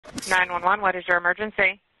911, what is your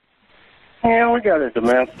emergency? Yeah, we got a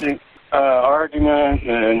domestic argument,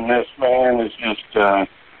 and this man is just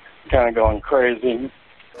kind of going crazy.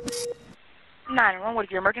 911, what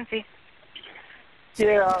is your emergency?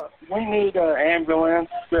 Yeah, we need an ambulance.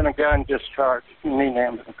 There's been a gun discharge. We need an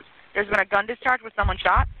ambulance. There's been a gun discharge with someone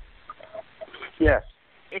shot? Yes.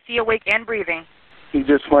 Is he awake and breathing? He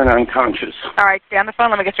just went unconscious. All right, stay on the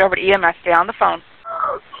phone. Let me get you over to EMS. Stay on the phone.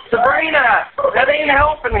 Sabrina, that ain't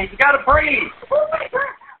helping me. You got to breathe.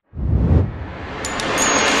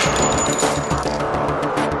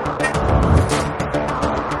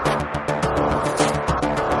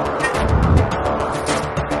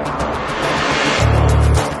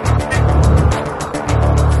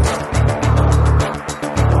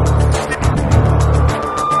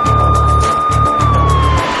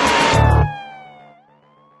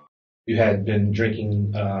 You had been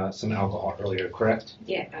drinking some alcohol earlier, correct?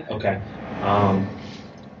 Yeah. Okay.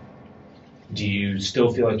 Do you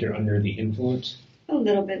still feel like you're under the influence? A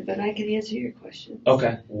little bit, but I can answer your question.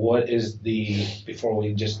 Okay. What is before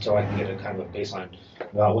we just so I can get a kind of a baseline,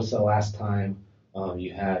 what's the last time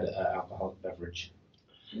you had an alcoholic beverage?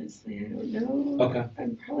 Honestly, I don't know. Okay.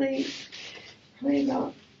 I'm probably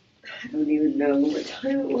about, I don't even know what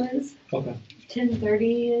time it was. Okay.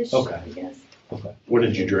 10:30-ish, Okay. I guess. Okay. What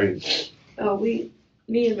did you drink? Oh, me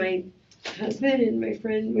and my husband and my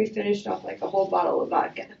friend, we finished off like a whole bottle of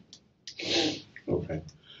vodka. Okay.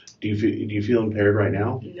 Do you feel impaired right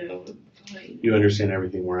now? No, I'm fine. You understand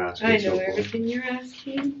everything we're asking? I so know far? everything you're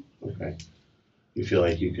asking. Okay. You feel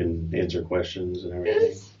like you can answer questions and everything?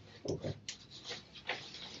 Yes. Okay.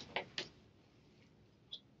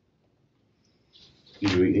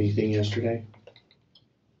 Did you eat anything yesterday?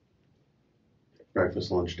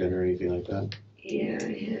 Breakfast, lunch, dinner, anything like that? Yeah,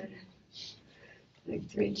 I had like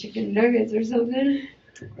 3 chicken nuggets or something.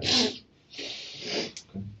 Okay.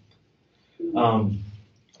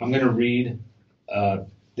 I'm going to read,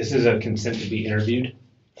 this is a consent to be interviewed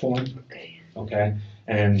form. Okay. Okay.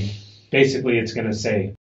 And basically it's going to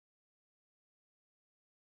say,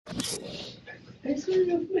 I just want to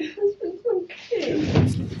know if my husband's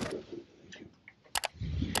okay.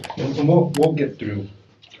 and we'll get through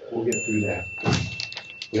that.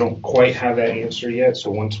 We don't quite have that answer yet, so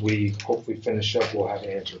once we hopefully finish up, we'll have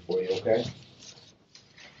an answer for you, okay?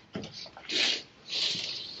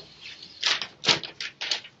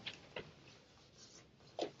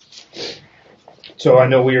 So I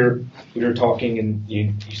know we were talking, and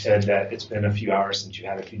you said that it's been a few hours since you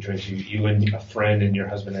had a few drinks. You and a friend and your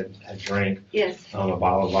husband had drank Yes. a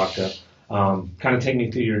bottle of vodka. Kind of take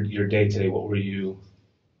me through your day today. What were you?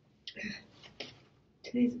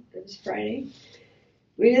 It was Friday.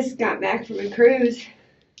 We just got back from a cruise.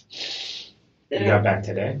 You got back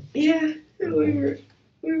today? Yeah, and we were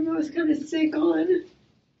both kind of sick on.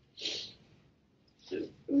 So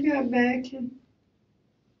we got back and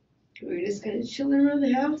we were just kind of chilling around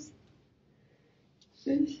the house.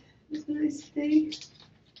 It was a nice day.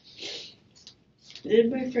 Then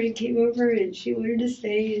my friend came over and she wanted to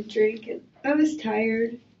stay and drink, and I was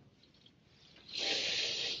tired.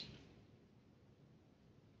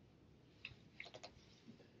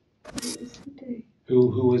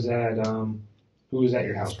 Who was at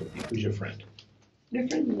your house with you? Who's your friend? My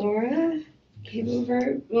friend Laura came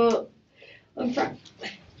over. Well, on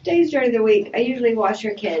days during the week, I usually watch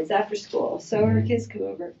her kids after school, so her kids come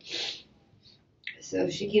over. So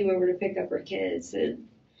she came over to pick up her kids, and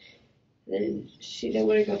then she didn't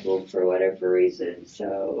want to go home for whatever reason,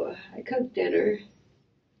 so I cooked dinner,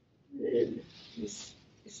 and we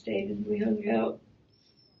stayed and we hung out.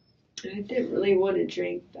 I didn't really want to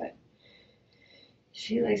drink, but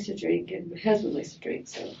she likes to drink, and my husband likes to drink,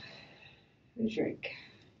 so I drank.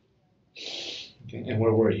 Okay. And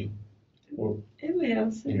where were you? In my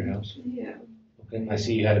house. In your house? Yeah. Okay. I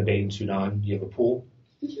see you had a bathing suit on. Do you have a pool?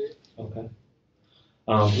 Mm-hmm. Okay.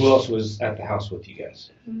 Who else was at the house with you guys?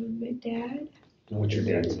 My dad. And what's your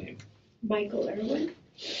dad's name? Michael Irwin.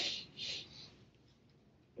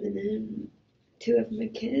 And then 2 of my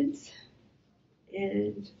kids.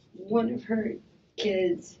 And one of her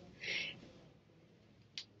kids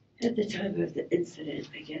at the time of the incident,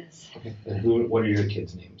 I guess. Okay. And what are your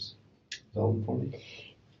kids' names? Spell them for me.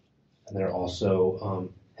 And they're also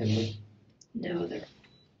Hendley? No, they're...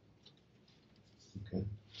 Okay.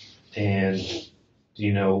 And do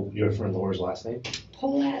you know your friend Laura's last name?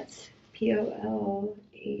 Polatz. Polatz.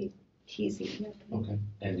 Okay.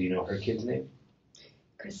 And do you know her kid's name?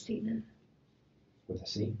 Christina. With a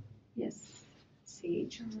C? Yes.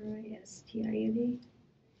 Christine.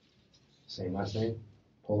 Same last name?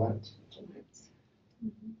 Polatz? Polatz.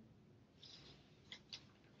 Mm-hmm.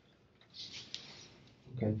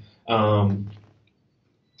 Okay.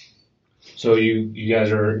 So you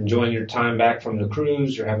guys are enjoying your time back from the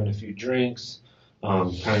cruise. You're having a few drinks.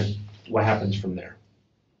 Kind of what happens from there?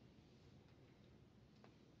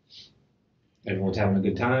 Everyone's having a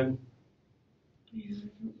good time. Yeah, I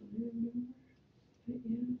don't really remember. But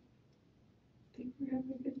yeah, I think we're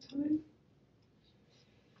having a good time.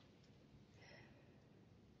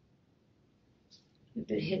 I've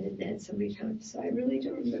been hit in the head so many times, so I really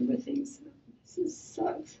don't remember things. This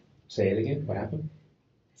sucks. Say it again. What happened? I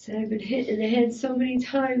said I've been hit in the head so many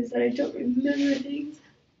times that I don't remember things.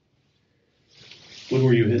 When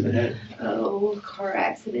were you hit in the head? Oh, car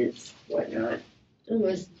accidents, whatnot.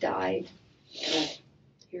 Almost died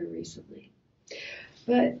here recently.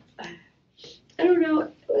 But I don't know.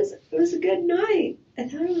 It was a good night. I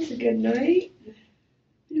thought it was a good night.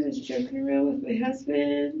 I was joking around with my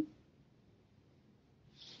husband.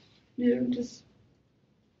 Just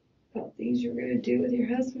about things you're gonna do with your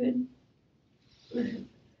husband. My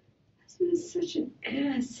husband is such an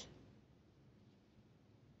ass.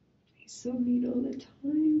 He's so mean all the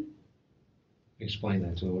time. Explain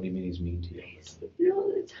that to me. What do you mean he's mean to you? He's so mean all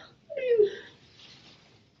the time. I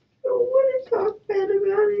don't want to talk bad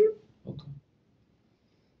about him. Okay.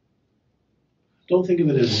 Don't think of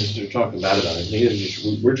it as just you're talking bad about it. Think of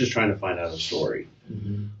it as we're just trying to find out a story.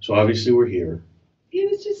 Mm-hmm. So obviously we're here.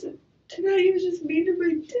 Tonight he was just mean to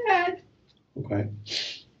my dad. Okay.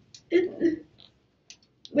 And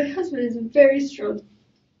my husband is very strong.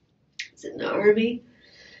 He's in the Army.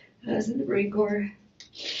 I was in the Marine Corps.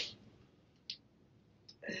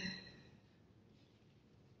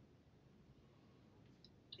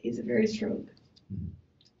 He's a very strong.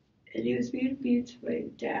 And he was being mean to my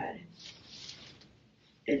dad.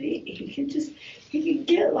 And he can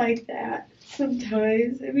get like that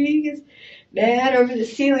sometimes. I mean, he gets mad over the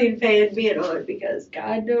ceiling fan being on because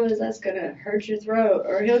God knows that's going to hurt your throat.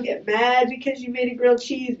 Or he'll get mad because you made a grilled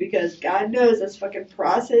cheese because God knows that's fucking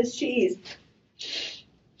processed cheese.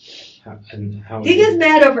 He gets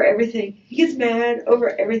mad over everything. He gets mad over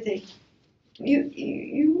everything.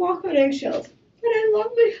 You walk on eggshells. But I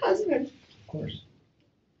love my husband. Of course.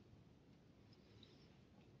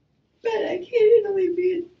 But I can't handle him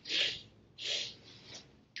being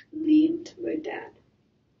mean to my dad.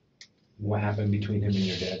 What happened between him and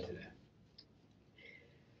your dad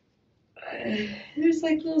today? There's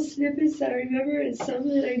like little snippets that I remember and some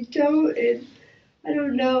that I don't, and I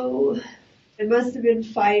don't know. I must have been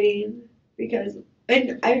fighting because,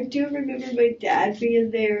 and I do remember my dad being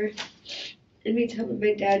there and me telling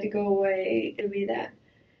my dad to go away and me that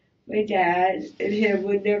my dad and him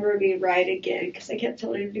would never be right again because I kept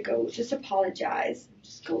telling him to go, just apologize.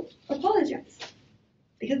 Just go apologize.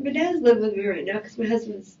 Because my dad's living with me right now because my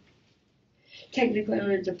husband's technically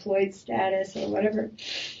on a deployed status or whatever.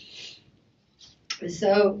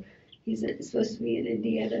 So he's supposed to be in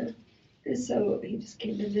Indiana. And so he just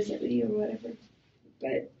came to visit me or whatever.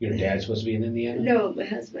 But Your dad's supposed to be in Indiana? no, my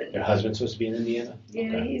husband. Your husband's supposed to be in Indiana?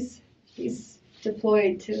 Yeah, Okay. he's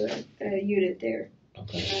deployed to a unit there.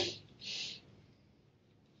 Okay.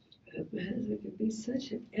 But my husband can be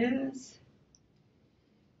such an ass.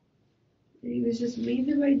 And he was just mean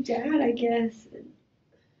to my dad, I guess. And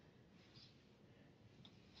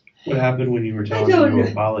What happened when you were telling don't him to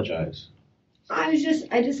know. apologize? I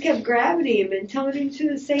just kept grabbing him and telling him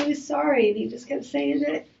to say he was sorry, and he just kept saying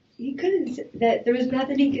that he couldn't, that there was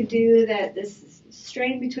nothing he could do, that this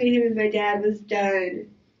strain between him and my dad was done.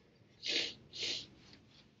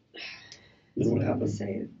 Then what That's I was happened?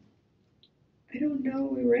 saying. I don't know.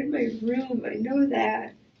 We were in my room. I know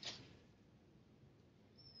that.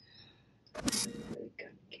 I don't know where the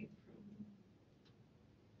gun came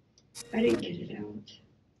from. I didn't get it out.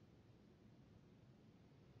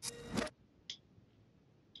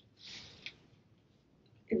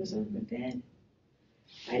 It was on my bed.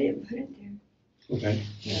 I didn't put it there.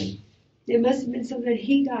 Okay. It must have been something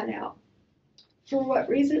he got out. For what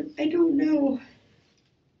reason? I don't know.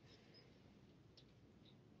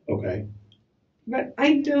 Okay. But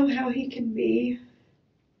I know how he can be.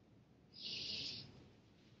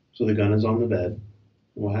 So the gun is on the bed.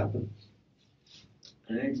 What happened?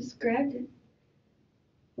 I just grabbed it.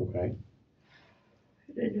 Okay.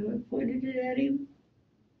 And I know I pointed it at him.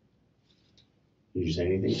 Did you say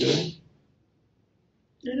anything to him?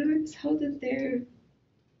 And I just held it there.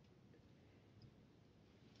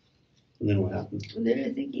 And then what happened? And then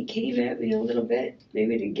I think he came at me a little bit,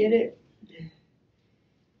 maybe to get it.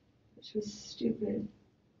 Which was stupid.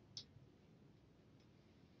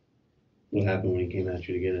 What happened when he came at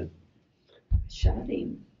you to get it? I shot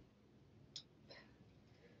him.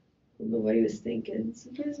 I don't know what he was thinking.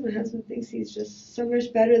 Sometimes my husband thinks he's just so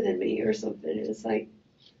much better than me or something. And it's like,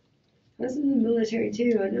 was in the military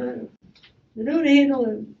too. I know how to handle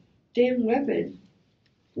a damn weapon.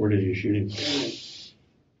 Where did you shoot him?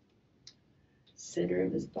 Center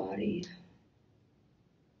of his body.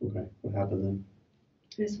 Okay. What happened then?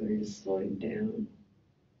 I just wanted to slow him down.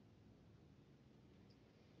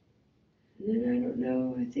 And then I don't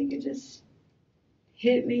know, I think it just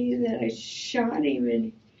hit me that I shot him,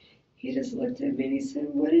 and he just looked at me and he said,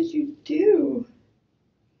 "What did you do?"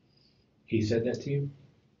 He said that to you?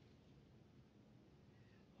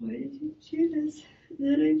 Why did you do this? And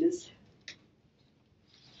then I just,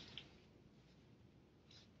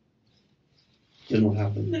 Then what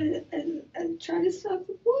happened? I tried to stop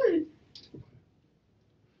the blood.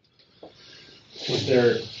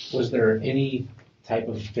 Was there any type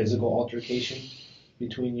of physical altercation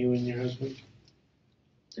between you and your husband?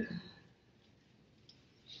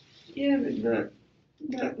 Yeah, but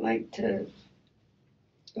not like to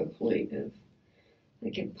a point of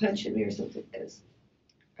like him punching me or something, because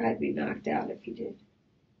I'd be knocked out if he did.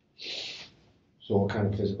 So what kind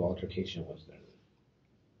of physical altercation was there?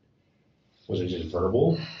 Was it just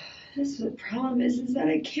verbal? This is the problem is that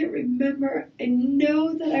I can't remember. I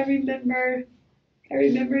know that I remember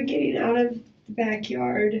getting out of the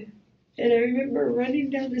backyard, and I remember running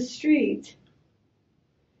down the street,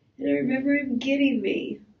 and I remember him getting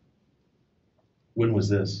me. When was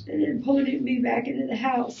this? And then pulling me back into the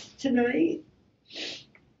house tonight.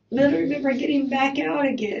 And then I remember getting back out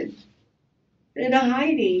again and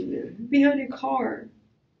hiding behind a car.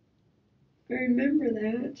 I remember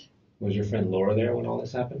that. Was your friend Laura there when all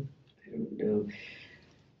this happened? I don't know.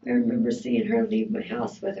 I remember seeing her leave my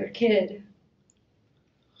house with her kid.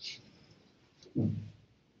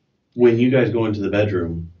 When you guys go into the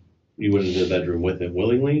bedroom, you went into the bedroom with him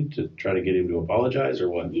willingly to try to get him to apologize, or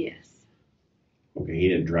what? Yes. Okay, he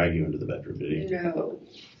didn't drag you into the bedroom, did he? No.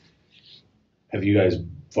 Have you guys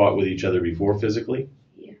fought with each other before physically?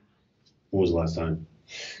 Yeah. When was the last time?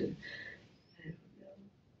 I don't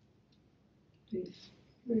know.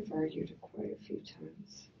 We've argued quite a few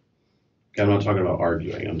times. I'm not talking about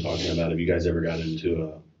arguing. I'm talking about, have you guys ever got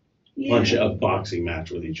into a boxing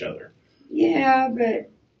match with each other? Yeah, but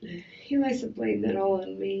he likes to blame that all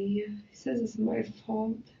on me. He says it's my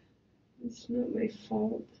fault. It's not my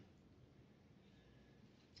fault.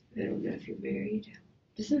 I don't know if you're married.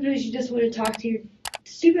 But sometimes you just want to talk to your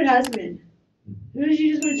stupid husband. Sometimes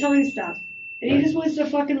you just want to tell him stuff. And he just wants to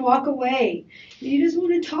fucking walk away. And you just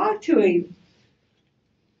want to talk to him.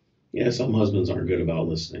 Yeah, some husbands aren't good about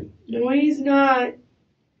listening. No, he's not.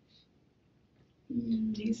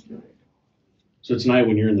 He's not. So tonight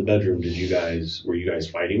when you're in the bedroom, were you guys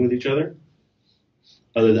fighting with each other?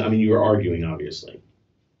 You were arguing, obviously.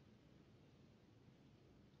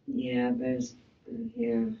 Yeah, but it's,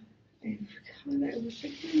 yeah. I forgot. I wish I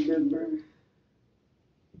could remember.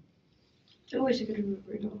 I wish I could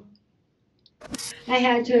remember it all. I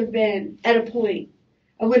had to have been at a point.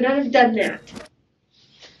 I would not have done that.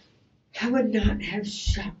 I would not have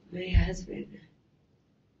shot my husband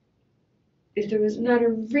if there was not a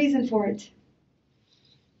reason for it.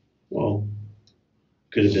 Well,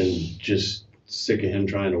 could have been just sick of him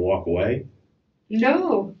trying to walk away.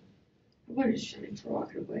 No. I wanted to shot him for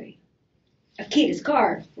walking away. I keyed his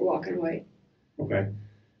car for walking away. Okay.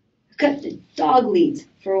 I cut the dog leads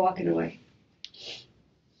for walking away.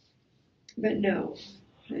 But no.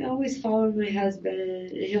 I always follow my husband,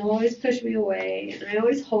 and he'll always push me away, and I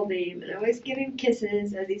always hold him, and I always give him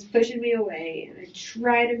kisses as he's pushing me away, and I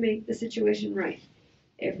try to make the situation right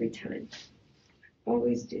every time.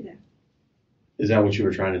 Always do that. Is that what you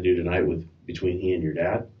were trying to do tonight between he and your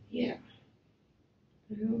dad? Yeah.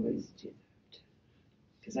 I always do that.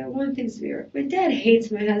 Because I want things to be right. My dad hates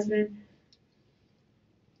my husband.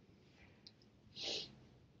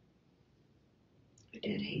 My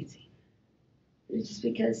dad hates him. It's just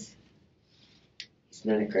because he's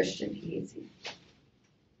not a Christian, he hates him.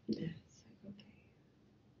 Yeah, it's like,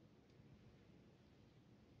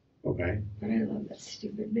 okay. Okay. But I love that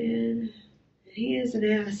stupid man. He is an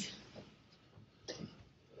ass.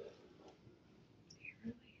 He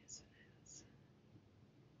really is an ass.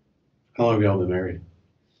 How long have y'all been married?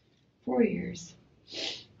 4 years.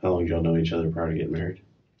 How long did y'all know each other prior to getting married?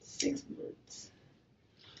 6 months.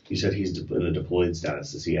 You said he's in a deployed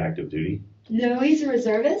status. Is he active duty? No, he's a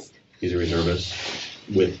reservist. He's a reservist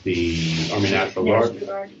with the Army National Guard? National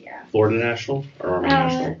Guard, yeah. Florida National or Army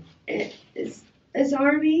National? It's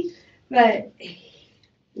Army, but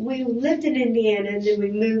we lived in Indiana, and then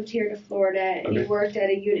we moved here to Florida, and he worked at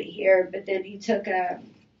a unit here, but then he took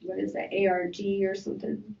ARG or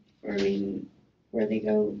something, where they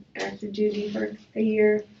go active duty for a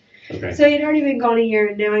year. Okay. So he'd already been gone a year,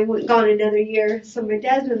 and now he went gone another year. So my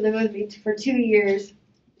dad's been living with me for 2 years.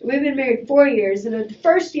 We've been married 4 years, and the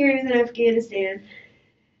first year he was in Afghanistan,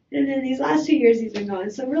 and then these last 2 years he's been gone.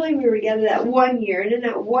 So really we were together that 1 year, and in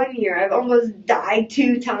that 1 year I've almost died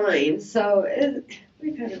 2 times. So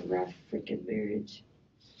we've had a rough freaking marriage.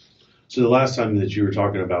 So the last time that you were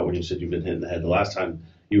talking about when you said you've been hit in the head, the last time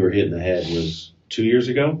you were hit in the head was 2 years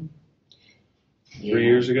ago? Yeah, 3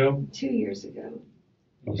 years ago? 2 years ago.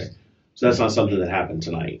 Okay. So that's not something that happened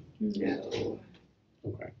tonight? No.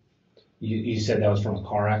 Okay. You said that was from a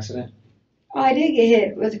car accident? Oh, I did get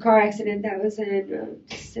hit with a car accident. That was in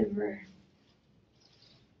December.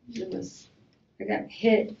 I got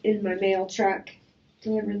hit in my mail truck,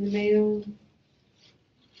 delivering the mail.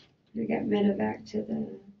 I got medevac to the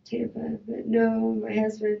Tampa. But no, my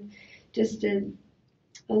husband just did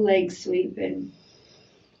a leg sweep and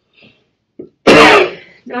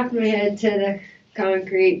knocked my head to the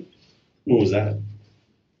concrete. What was that?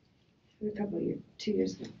 A couple of years, 2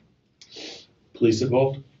 years ago. Police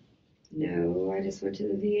involved? No, I just went to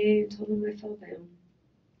the VA and told them I fell down.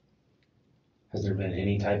 Has there been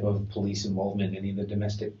any type of police involvement in any of the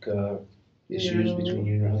domestic issues No. between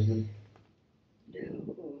you and your husband?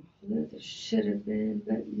 No, there should have been,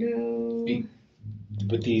 but no.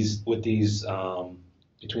 With these,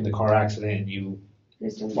 between the car accident and you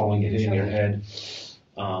There's no falling and hitting your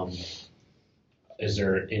trouble. head, is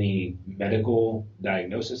there any medical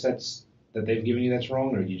diagnosis that they've given you that's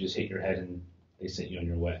wrong, or you just hit your head and they sent you on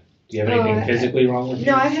your way? Do you have anything physically wrong with you?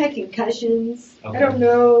 No, I've had concussions. Okay. I don't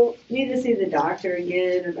know. Need to see the doctor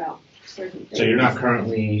again about certain things. So you're not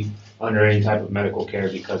currently under any type of medical care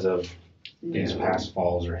because of these No. past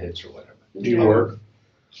falls or hits or whatever? Do you work?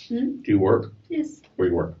 Hmm? Do you work? Yes. Where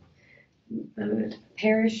do you work?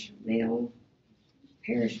 Parish mail,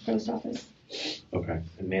 parish post office. Okay.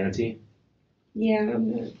 In Manatee? Yeah,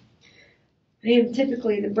 I am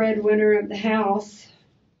typically the breadwinner of the house.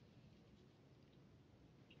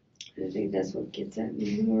 I think that's what gets at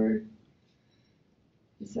me more.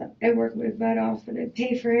 Is that I work my butt off and I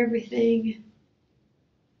pay for everything.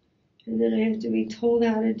 And then I have to be told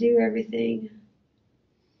how to do everything.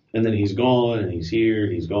 And then he's gone, and he's here,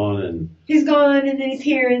 and he's gone, and He's gone and then he's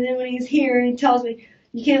here, and then when he's here, he tells me,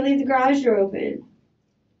 you can't leave the garage door open.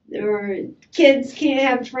 Or kids can't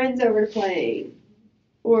have friends over to play.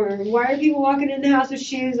 Or why are people walking in the house with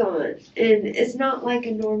shoes on? And it's not like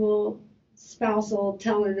a normal spousal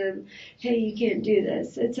telling them, hey, you can't do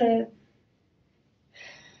this. It's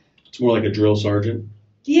more like a drill sergeant.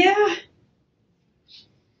 yeah.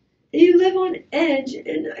 You live on edge,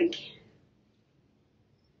 and I can't.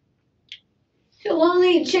 He'll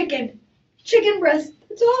only eat chicken. Chicken breast.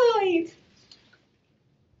 That's all I eat.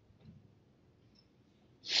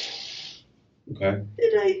 Okay. And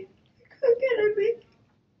I cook and I make.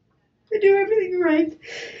 I do everything right.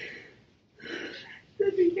 I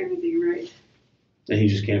make everything right. And he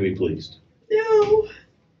just can't be pleased. No.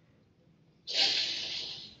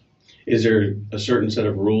 Is there a certain set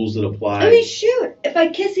of rules that apply? I mean, shoot. If I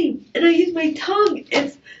kiss him and I use my tongue,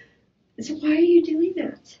 it's why are you doing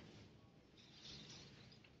that?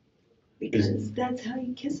 Because that's how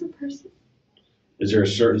you kiss a person. Is there a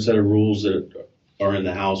certain set of rules that are in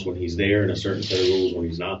the house when he's there and a certain set of rules when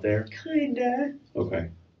he's not there? Kinda. Okay.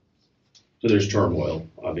 So there's turmoil,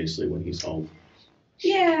 obviously, when he's home.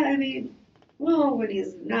 Yeah, I mean, well, when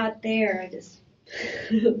he's not there, I just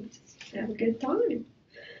have a good time.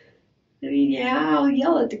 I mean, yeah, I'll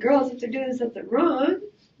yell at the girls if they're doing something wrong.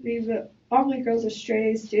 I mean, but all my girls are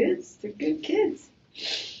straight A students. They're good kids.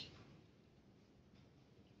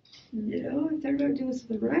 You know, if they're not doing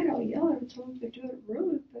something right, I'll yell at them, tell them they're doing it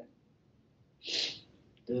wrong. But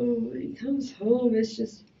no, when he comes home, it's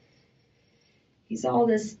just, he's all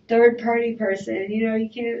this third party person. You know, you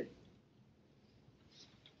can't.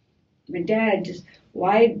 My dad just,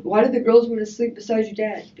 why do the girls want to sleep beside your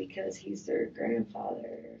dad? Because he's their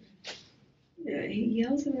grandfather. Yeah, he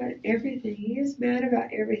yells about everything. He is mad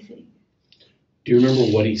about everything. Do you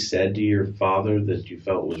remember what he said to your father that you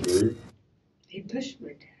felt was rude? He pushed my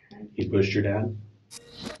dad. He pushed your dad?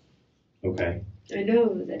 Okay. I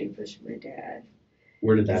know that he pushed my dad.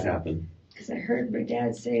 Where did that happen? Because I heard my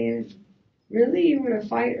dad saying, really, you want to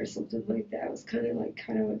fight or something like that. It was kind of what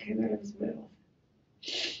came out of his mouth.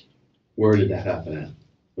 Where did that happen at?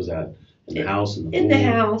 Was that in the house? In the In pool? the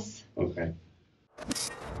house. Okay.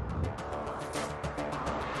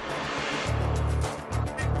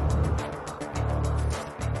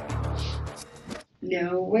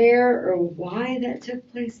 Now, where or why that took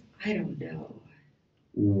place, I don't know.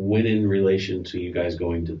 When in relation to you guys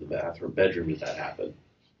going to the bathroom, bedroom, did that happen?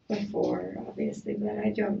 Before, obviously, but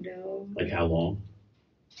I don't know. Like how long?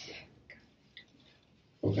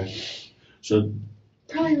 Okay. So,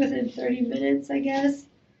 Probably within 30 minutes, I guess.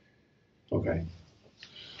 okay.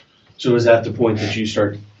 So is that the point that you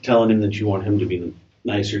start telling him that you want him to be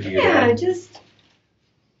nicer to your Yeah, dad? just,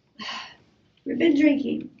 we've been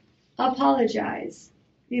drinking. Apologize.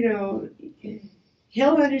 You know,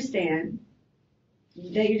 he'll understand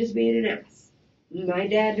that you're just being an ass. My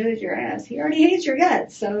dad knows your ass. He already hates your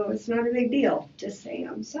guts, so it's not a big deal. Just say,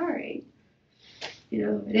 I'm sorry. You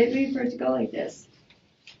know, I didn't mean for it to go like this.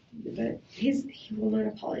 But he will not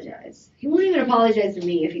apologize. He won't even apologize to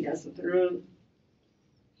me if he does something wrong.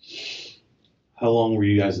 How long were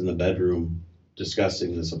you guys in the bedroom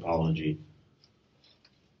discussing this apology?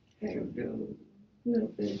 I don't know. A little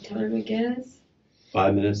bit of time, I guess.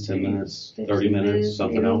 5 minutes, 10 minutes, 30 15 minutes,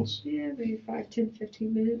 something maybe. else? Yeah, maybe 5, 10,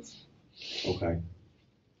 15 minutes. Okay.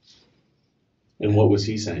 And what was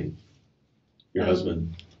he saying? Your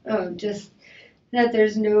husband? Oh, just that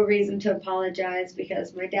there's no reason to apologize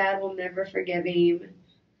because my dad will never forgive him.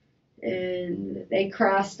 And they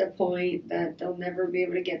crossed a point that they'll never be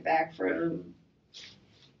able to get back from.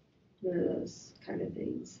 One of those kind of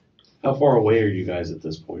things. How far away are you guys at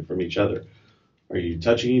this point from each other? Are you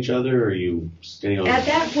touching each other? Or are you standing on? At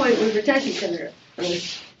that point, we were touching each other. I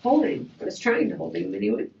was trying to hold him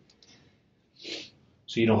anyway.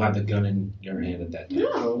 So you don't have the gun in your hand at that time?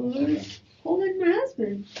 No, I was holding my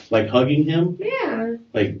husband. Like hugging him? Yeah.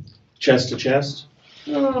 Like chest to chest?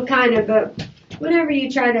 Oh, kind of, but whenever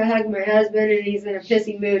you try to hug my husband and he's in a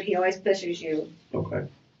pissy mood, he always pushes you. Okay.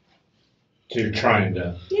 So you're trying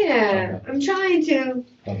to. Yeah, Okay. I'm trying to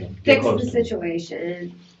Okay. Get fix close the to him.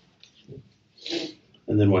 situation.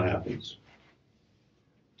 And then what happens?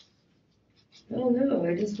 I don't know.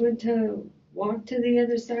 I just went to walk to the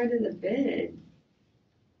other side of the bed.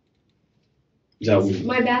 Is that what,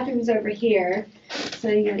 My bathroom's over here, so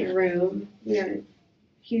you got your room. We got a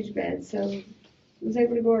huge bed, so I was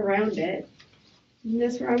able to go around it. And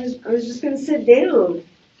that's where I was just going to sit down.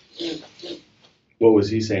 what was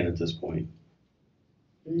he saying at this point?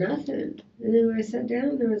 Nothing. And then when I sat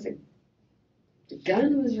down, the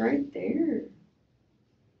gun was right there.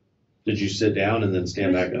 Did you sit down and then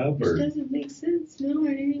stand back up? Which Or doesn't make sense. No,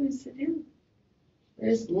 I didn't even sit down. I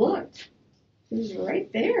just looked. It was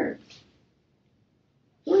right there.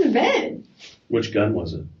 On the bed. which gun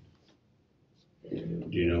was it? Do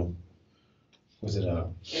you know? Was it a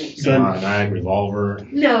Gun. automatic revolver?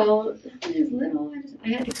 No, it was little. I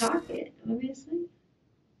had to cock it, obviously.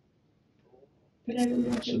 But I don't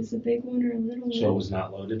know if it was a big one or a little one. So it was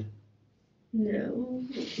not loaded? No,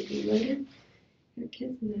 it could be loaded. Got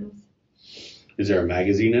kids in the house. Is there a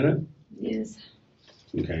magazine in it? Yes,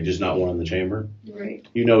 Okay, just not one in the chamber? right.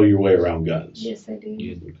 You know your way around guns. Yes, I do.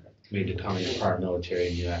 You made the comment you're prior military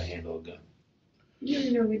and you know how to handle a gun.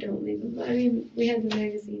 No, we don't leave them. I mean, we had the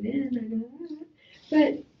magazine in, I know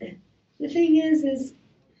that. But the thing is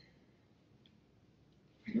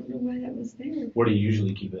I don't know why that was there. Where do you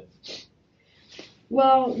usually keep it?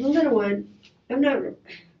 Well, the little one, I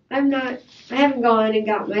haven't gone and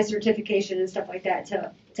got my certification and stuff like that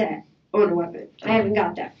to own a weapon. I haven't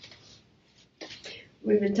got that.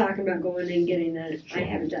 We've been talking about going and getting that. I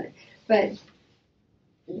haven't done it.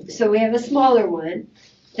 But, so we have a smaller one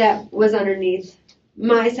that was underneath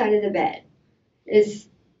my side of the bed. I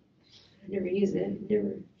never use it,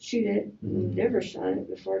 never shoot it, never shot it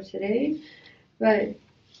before today. But,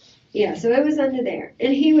 yeah, so it was under there.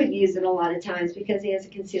 And he would use it a lot of times because he has a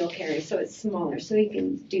concealed carry, so it's smaller, so he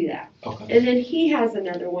can do that. Okay. And then he has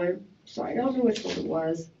another one, so I don't know which one it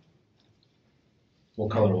was. What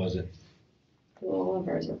color was it? Well, all of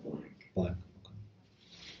ours are black. Black.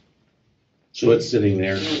 So it's sitting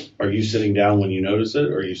there. Are you sitting down when you notice it,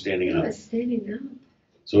 or are you standing I up? was standing up.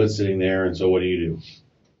 So it's sitting there, and so what do you do?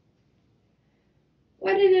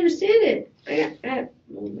 Well, I didn't understand it.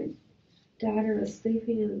 My daughter was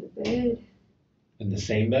sleeping in the bed. In the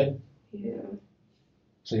same bed? Yeah.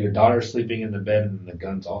 So your daughter's sleeping in the bed and the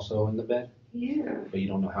gun's also in the bed? Yeah. But you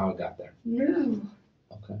don't know how it got there? No.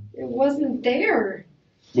 Okay. It wasn't there.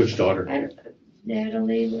 Which daughter?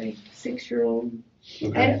 Natalie, my 6-year-old.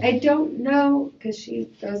 Okay. I don't know, because she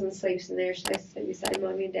goes and sleeps in there. She likes to sit beside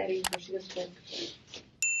Mommy and Daddy before she goes to bed.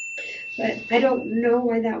 But I don't know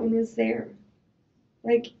why that one was there.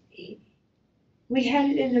 Like, we had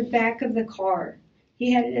it in the back of the car.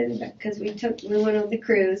 He had it in the back, because we went on the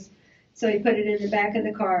cruise. So he put it in the back of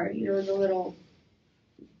the car, you know, the little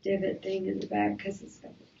divot thing in the back, because it's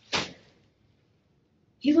got.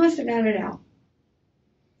 He must have got it out.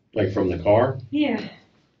 Like from the car? Yeah.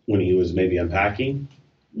 When he was maybe unpacking?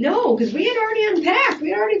 No, because we had already unpacked. We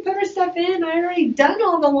had already put our stuff in. I had already done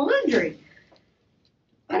all the laundry.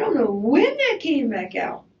 I don't know when that came back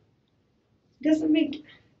out. It doesn't make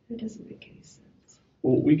any sense.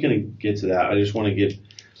 Well, we can get to that. I just want to get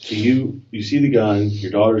to you. You see the gun.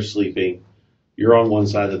 Your daughter's sleeping. You're on one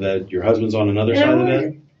side of the bed. Your husband's on another side of the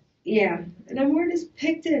bed. Yeah, and I just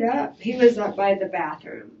picked it up. He was up by the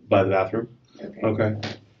bathroom. By the bathroom. Okay. Okay.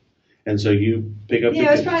 And so you pick up. Yeah,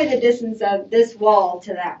 it was probably the distance of this wall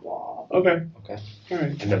to that wall. Okay. Okay. All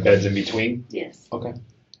right. And the bed's in between? Yes. Okay.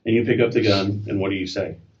 And you pick up the gun, and what do you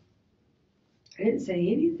say? I didn't say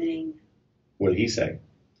anything. What did he say?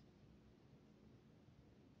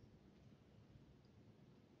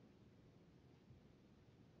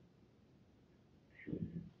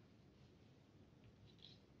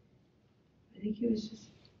 I think he was just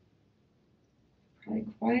probably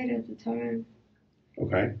quiet at the time.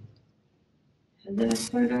 Okay. And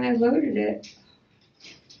that's when I loaded it.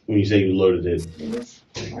 When you say you loaded it, And just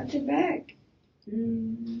locked it back.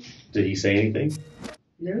 Mm, did he say anything?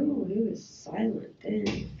 no, he was silent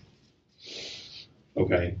then.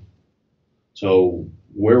 Okay. So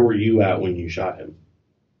where were you at when you shot him?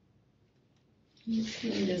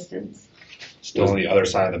 Some distance. Still on the other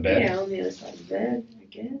side of the bed? Yeah, on the other side of the bed, I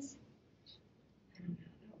guess. I don't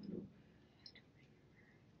know.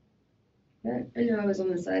 But I know I was on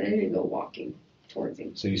the side. I didn't go walking towards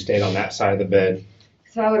him. So you stayed on that side of the bed.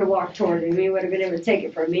 So I would have walked toward him. He would have been able to take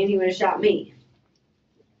it from me, and he would have shot me.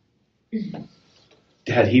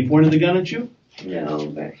 Had he pointed the gun at you? No,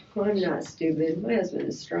 but I'm not stupid. My husband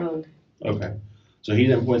is strong. Okay. So he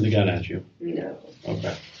didn't point the gun at you? No.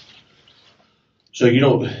 Okay. So you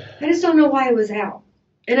don't... I just don't know why it was out.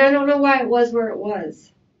 And I don't know why it was where it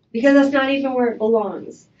was. Because that's not even where it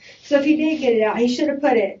belongs. So if he did get it out, he should have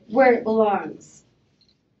put it where it belongs.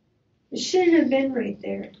 It shouldn't have been right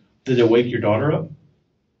there. Did it wake your daughter up?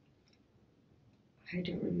 I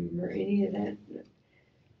don't remember any of that.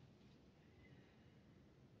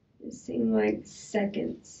 It seemed like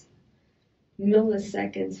seconds,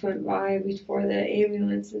 milliseconds went by before the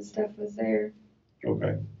ambulance and stuff was there.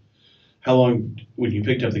 Okay. How long, when you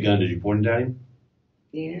picked up the gun, did you point it at him?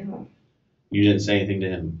 Yeah. You didn't say anything to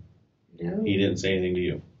him? No. He didn't say anything to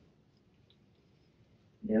you?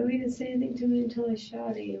 No, he didn't say anything to me until I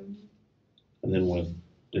shot him. And then what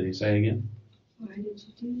did he say again? Why did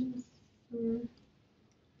you do this? Or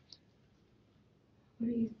what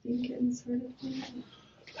are you thinking, sort of thing?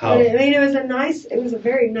 How? But, I mean, it was a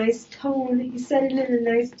very nice tone. He said it in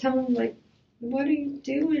a nice tone, like, what are you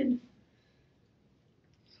doing?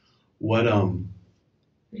 What,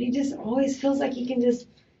 But he just always feels like he can just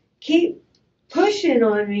keep pushing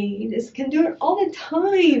on me. He just can do it all the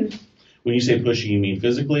time. when you say pushing, you mean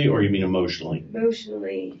physically or you mean emotionally?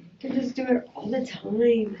 Emotionally. He can just do it all the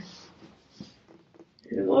time.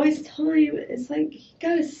 And I'm always telling him, it's like, you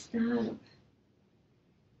gotta stop.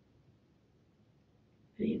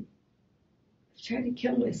 I mean, I've tried to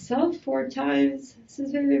kill myself 4 times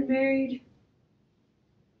since we've been married.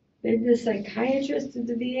 Been to a psychiatrist at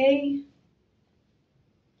the VA.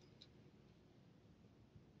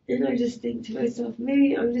 And I just think to myself,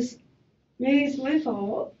 maybe it's my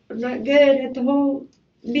fault. I'm not good at the whole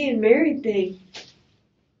being married thing.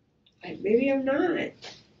 Like, maybe I'm not.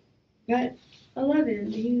 But I love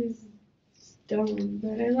him. He was dumb,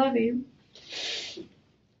 but I love him.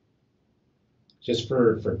 Just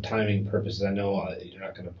for timing purposes, I know you're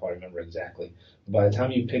not going to probably remember exactly. By the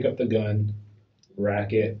time you pick up the gun,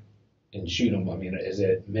 rack it, and shoot him, I mean, is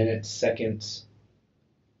it minutes, seconds?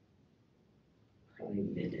 Probably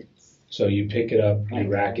minutes. So you pick it up, Probably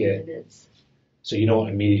you rack it. Minutes. So you don't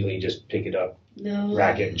immediately just pick it up, No.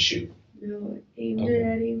 rack it, and shoot. No, aimed Okay. it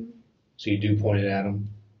at him. So you do point it at him.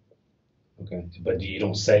 Okay. But do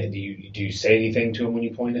you say anything to him when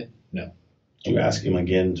you point it? No. Do you ask him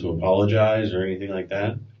again to apologize or anything like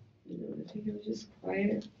that? No, I think I was just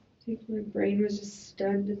quiet. I think my brain was just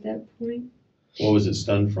stunned at that point. What was it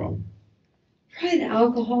stunned from? Probably the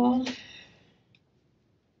alcohol.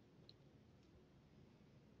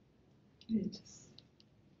 It just,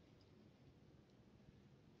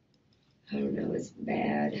 I don't know, it's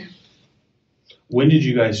bad. When did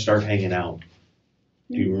you guys start hanging out?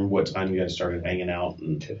 Do you remember what time you guys started hanging out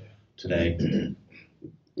and today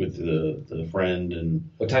with the friend and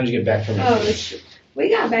What time did you get back from We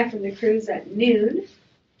got back from the cruise at noon.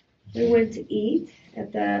 We went to eat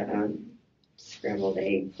at the scrambled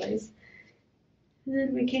egg place. And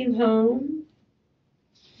then we came home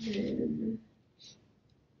and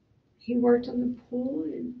he worked on the pool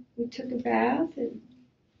and we took a bath and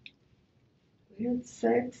we had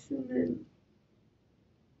sex and then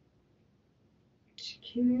she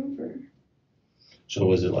came over. so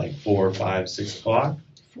was it like 4, 5, 6 o'clock?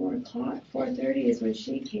 4:30 is when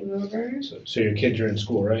she came over. So your kids are in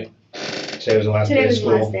school, right? Today was the last Today day of was the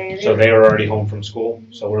school. last day. So they were already home from school.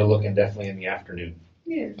 So we're looking definitely in the afternoon,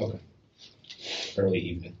 Yeah. early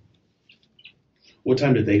evening. What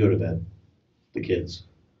time did they go to bed? The kids.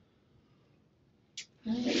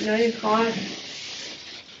 Like 9 o'clock.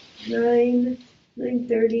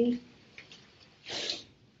 9:30.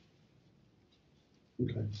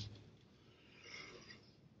 Okay.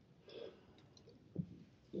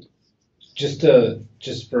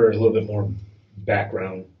 Just for a little bit more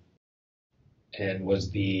background, and was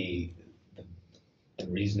the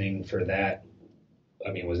reasoning for that? I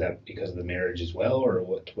mean, was that because of the marriage as well, or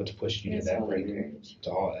what's pushed you to It's that all the break? marriage. It's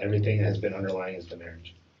all everything that has been underlying is the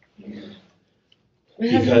marriage. Yeah. My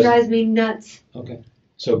husband Because- drives me nuts. Okay.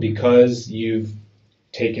 So because you've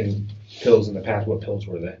taken pills in the past, what pills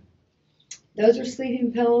were they? Those are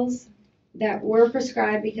sleeping pills that were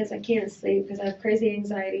prescribed because I can't sleep because I have crazy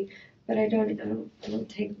anxiety, but I don't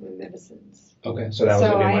take my medicines. Okay. So that was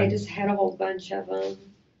So gonna be I my just had a whole bunch of them.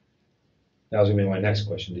 my next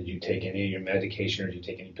question. Did you take any of your medication, or did you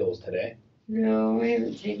take any pills today? No, I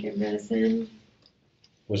haven't taken medicine.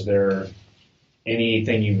 Was there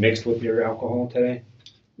anything you mixed with your alcohol today?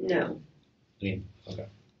 No.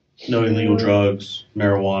 No illegal drugs,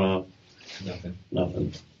 marijuana, Nothing.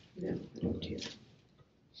 nothing. No, I don't do that.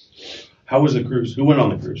 How was the cruise? Who went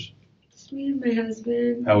on the cruise? Just me and my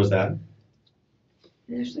husband. How was that?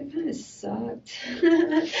 It actually kind of sucked.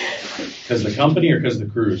 Because the company or because the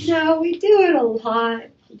cruise? No, we do it a lot,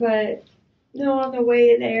 but no, on the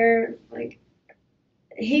way there, like,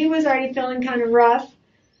 he was already feeling kind of rough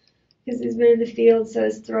because he's been in the field, so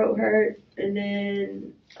his throat hurt. And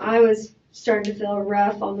then I was starting to feel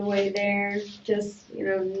rough on the way there, just,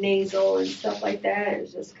 nasal and stuff like that. It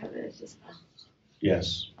was just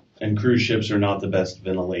Yes. And cruise ships are not the best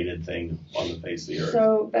ventilated thing on the face of the earth.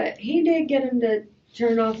 So, but he did get him to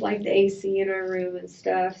turn off, like, the AC in our room and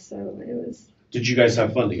stuff, so it was, Did you guys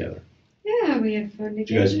have fun together? yeah, we had fun together. Did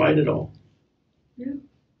you guys fight at all? No.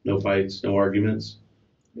 No fights, no arguments?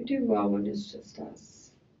 We do well when it's just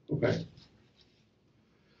us. Okay.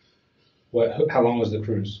 How long was the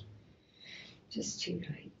cruise? Just 2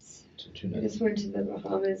 nights. So 2 I nights. just went to the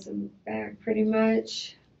Bahamas and back pretty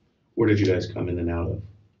much. Where did you guys come in and out of?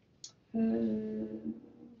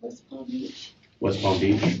 West Palm Beach. West Palm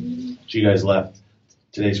Beach? Mhm. So you guys left,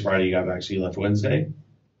 today's Friday, you got back, so you left Wednesday?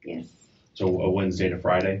 Yes. So a Wednesday to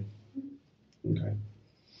Friday? Okay.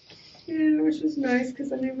 Yeah, which was nice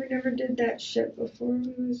because we never did that ship before.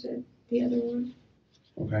 We was at the other one.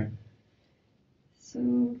 Okay.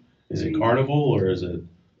 So Is it Carnival or is it?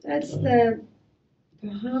 that's the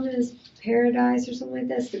Bahamas Paradise or something like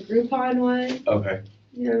that. It's the Groupon one. Okay.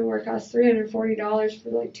 Where it costs $340 for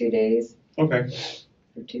like 2 days Okay.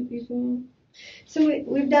 for 2 people. So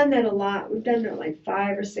we've done that a lot. We've done that like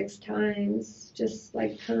 5 or 6 times, just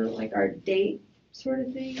like kind of like our date sort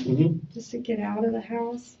of thing, Mm-hmm. just to get out of the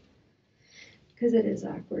house. Because it is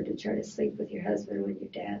awkward to try to sleep with your husband when your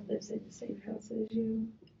dad lives in the same house as you.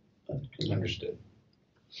 Understood.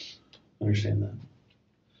 Understand that.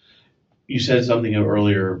 You said something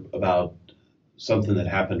earlier about something that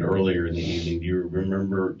happened earlier in the evening. Do you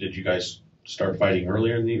remember, did you guys start fighting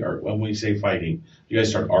earlier in the, or when we say fighting, do you guys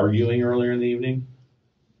start arguing earlier in the evening?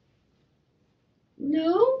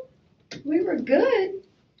 No, we were good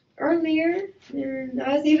earlier. And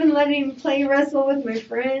I was even letting him play wrestle with my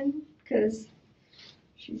friend because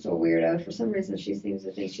she's a weirdo. For some reason, she seems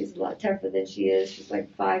to think she's a lot tougher than she is. She's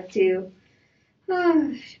like 5'2".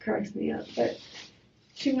 She cracks me up. But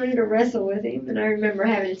she wanted to wrestle with him, and I remember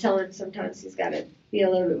having to tell him sometimes he's got to be a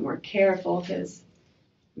little bit more careful because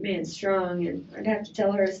man's strong. And I'd have to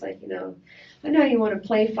tell her, it's like, I know you want to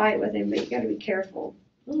play fight with him, but you got to be careful.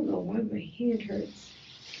 I don't know why my hand hurts.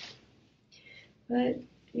 But,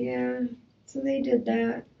 yeah, so they did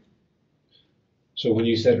that. So when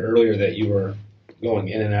you said earlier that you were going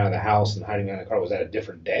in and out of the house and hiding behind the car, was that a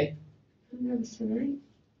different day? That was tonight.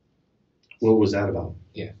 What was that about?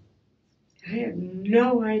 I have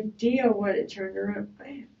no idea what it turned around.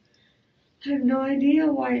 I have no idea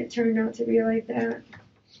why it turned out to be like that.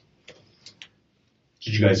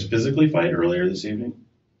 Did you guys physically fight earlier this evening?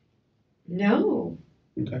 No,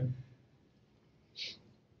 Okay.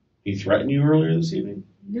 He threatened you earlier this evening?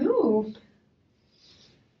 no.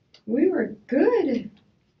 We were good.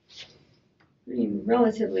 I mean,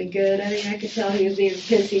 relatively good. I mean, I could tell he was being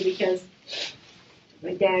pissy because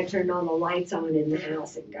my dad turned all the lights on in the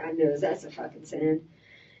house, and God knows that's a fucking sin.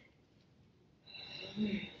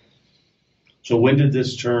 So when did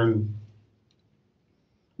this turn?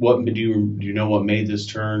 What do you know? What made this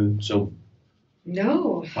turn so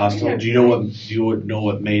No. Hostile? Do you know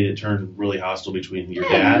what made it turn really hostile between your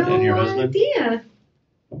dad and your husband? Idea.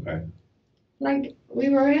 Okay. Like, we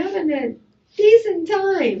were having a decent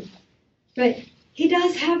time. But he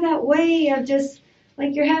does have that way of just,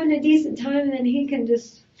 like, you're having a decent time and then he can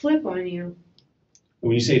just flip on you.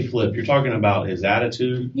 When you say flip, you're talking about his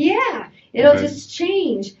attitude? Yeah. It'll Okay. just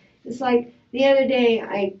change. It's like the other day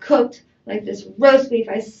I cooked, like, this roast beef.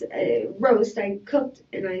 I cooked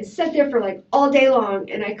and I sat there for, like, all day long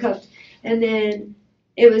and I cooked. And then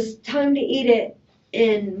it was time to eat it.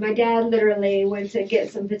 And my dad literally went to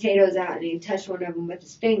get some potatoes out and he touched one of them with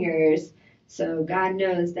his fingers. So God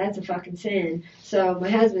knows that's a fucking sin. So my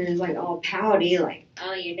husband is like all pouty, like,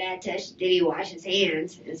 oh, your dad touched, did he wash his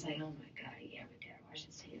hands? And it's like, oh my God, yeah, my dad washed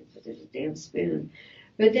his hands, but there's a damn spoon.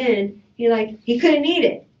 But then he couldn't eat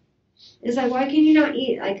it. It's like, why can you not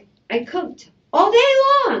eat? Like, I cooked all day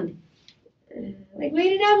long. Like,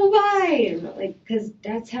 made an apple pie. Like, because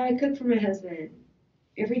that's how I cook for my husband.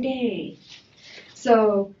 Every day.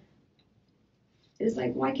 So, it's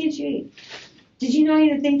like, why can't you eat? Did you not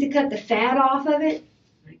even think to cut the fat off of it?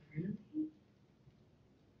 Like, really?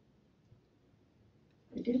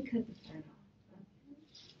 I did cut the fat off.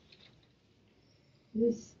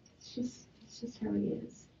 It's just how he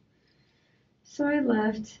is. So I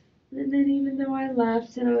left. And then even though I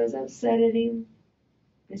left and I was upset at him,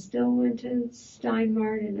 I still went to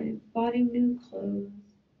Steinmart and I bought him new clothes.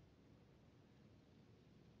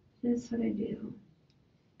 That's what I do.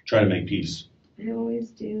 Try to make peace. I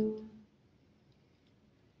always do.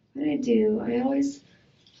 What I do, I always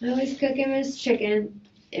cook him his chicken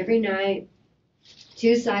every night,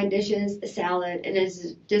 2 side dishes, a salad, and a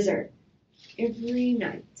dessert. Every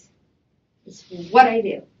night. It's what I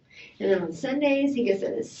do. And then on Sundays, he gets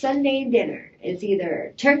a Sunday dinner. It's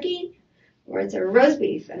either turkey or it's a roast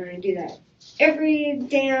beef, and I do that every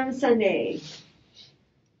damn Sunday.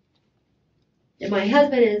 And my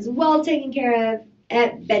husband is well taken care of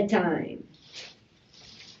at bedtime.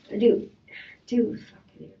 I do fucking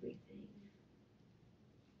everything.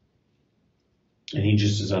 And he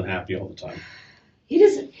just is unhappy all the time. He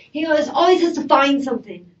always has to find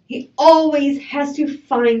something. He always has to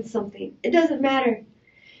find something. It doesn't matter.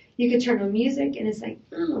 You can turn on music and it's like,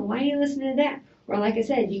 oh, why are you listening to that? Or like I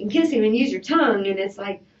said, you can kiss him and use your tongue and it's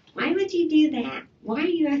like, why would you do that? Why are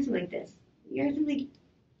you acting like this? You're acting like,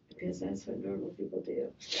 because that's what normal people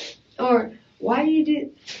do. Or why do you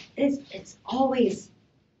do, it's always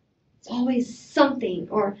something.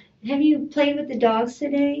 Or have you played with the dogs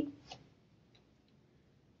today?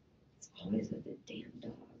 It's always with the damn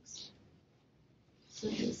dogs. It's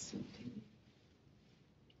always something.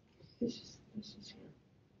 It's just him.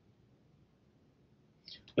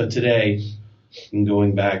 But today, and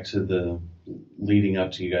going back to the leading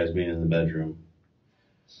up to you guys being in the bedroom,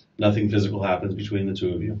 nothing physical happens between the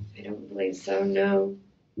two of you. I don't believe so, no.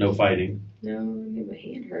 No fighting. No, I mean, my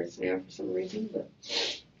hand hurts now for some reason, but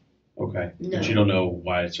Okay. no. But you don't know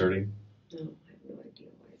why it's hurting? No, I have no idea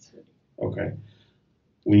why it's hurting. Okay.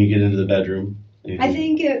 When you get into the bedroom. I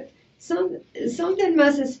think something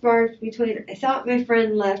must have sparked between, I thought my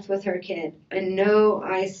friend left with her kid. I know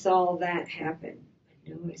I saw that happen.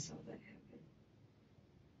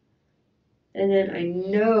 And then I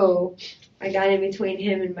know I got in between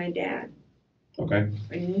him and my dad. Okay.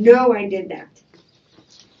 I know I did that.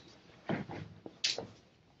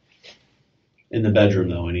 In the bedroom,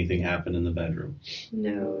 though, anything happened in the bedroom?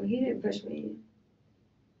 No, he didn't push me.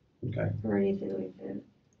 Okay. Or anything like that.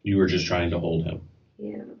 You were just trying to hold him?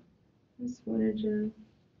 Yeah. I just wanted to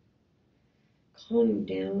calm him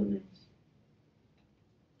down.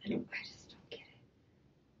 I just don't get it.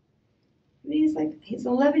 I mean, he's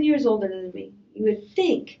 11 years older than me. You would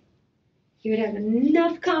think he would have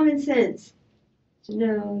enough common sense to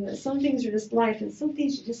know that some things are just life and some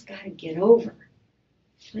things you just gotta get over.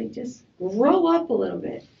 Like, just grow up a little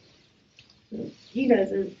bit. He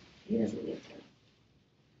doesn't get that.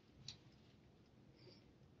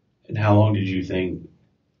 And how long did you think,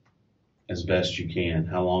 as best you can,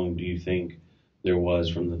 how long do you think there was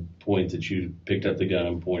from the point that you picked up the gun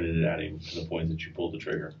and pointed it at him to the point that you pulled the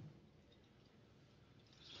trigger?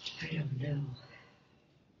 I don't know.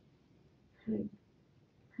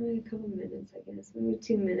 Probably a couple minutes, I guess. Maybe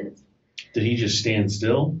 2 minutes. Did he just stand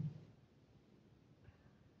still?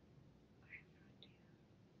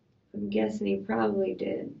 I'm guessing he probably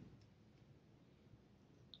did.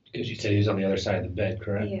 Because you said he was on the other side of the bed,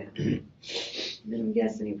 correct? Yeah. I'm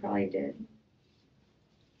guessing he probably did.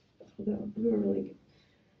 Although,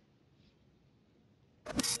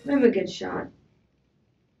 I'm a good shot.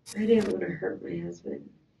 I didn't want to hurt my husband.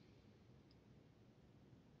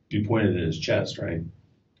 You pointed at his chest, right?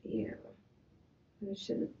 Yeah. I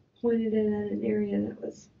should have pointed it at an area that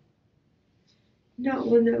was not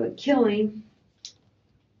one that would kill him.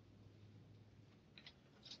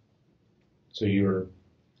 So you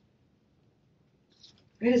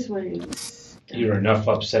I just wanted him. were enough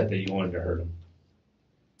upset that you wanted to hurt him.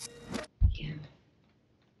 Yeah.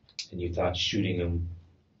 And you thought shooting him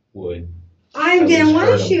would. I At didn't least want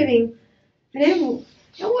hurt to him. shoot him.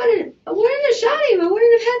 I wouldn't have shot him. I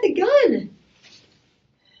wouldn't have had the gun.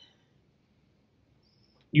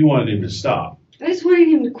 You wanted him to stop. I just wanted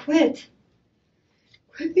him to quit.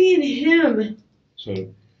 Quit being him.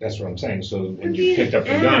 So that's what I'm saying. So when Quit you being picked up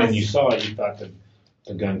the an gun ass. and you saw it, you thought that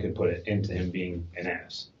the gun could put it into him being an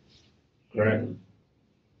ass. Correct?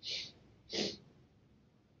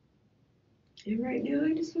 And right now,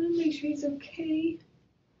 I just want to make sure he's okay.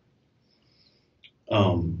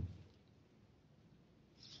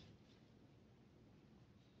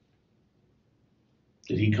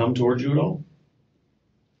 Did he come towards you at all?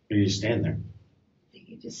 Or did he just stand there? I think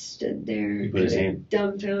he just stood there, He put his kinda hand-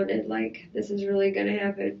 dumbfounded, like this is really gonna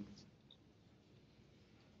happen.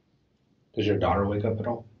 Does your daughter wake up at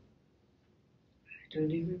all? I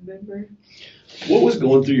don't even remember. What was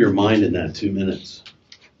going through your mind in that 2 minutes?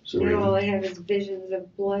 Now Sabrina? all I have is visions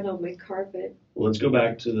of blood on my carpet. Well, let's go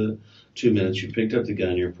back to the 2 minutes. You picked up the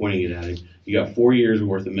gun. You're pointing it at him. You got 4 years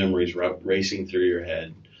worth of memories racing through your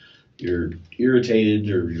head. You're irritated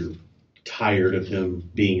or you're tired of him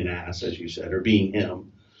being an ass, as you said, or being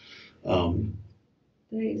him.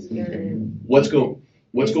 He's gonna. What's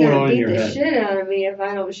going on in your He's gonna beat the head? shit out of me if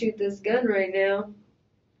I don't shoot this gun right now.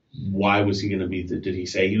 Why was he going to beat the? Did he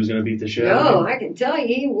say he was going to beat the shit out of No, you? I can tell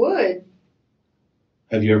you he would.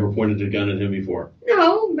 Have you ever pointed a gun at him before?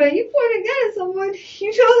 No, but you point a gun at someone,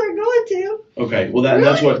 you know they're going to. Okay, well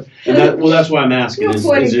that's what, that's why I'm asking. You don't is-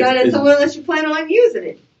 point is a it- gun at is- someone unless you plan on using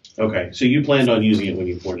it. Okay, so you planned on using it when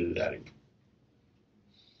you pointed it at him.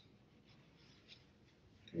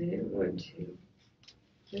 I didn't want to.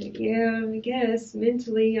 But yeah, I guess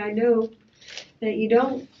mentally I know that you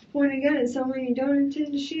don't point a gun at someone you don't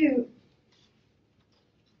intend to shoot.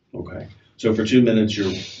 Okay, so for 2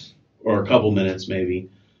 minutes or a couple minutes maybe,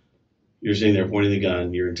 you're sitting there pointing the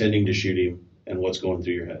gun, you're intending to shoot him, and what's going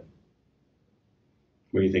through your head?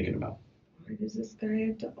 What are you thinking about? Why does this guy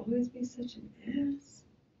have to always be such an ass?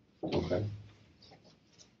 Okay.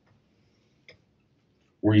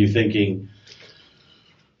 Were you thinking,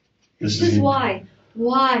 this Just is why?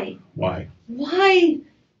 Why? why?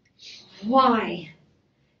 Why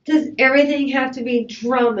does everything have to be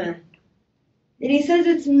drama? And he says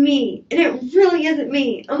it's me, and it really isn't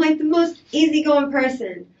me. I'm like the most easygoing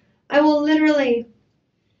person. I will literally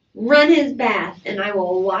run his bath, and I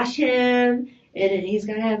will wash him, and he's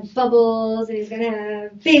gonna have bubbles, and he's gonna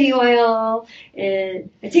have baby oil, and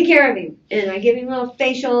I take care of him, and I give him little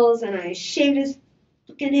facials, and I shave his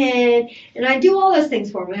fucking head, and I do all those things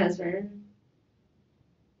for my husband.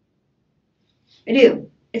 I do.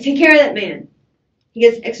 I take care of that man. He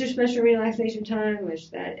gets extra special relaxation time,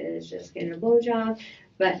 which that is just getting a blowjob.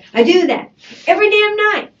 But I do that every damn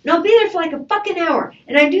night. And I'll be there for like a fucking hour.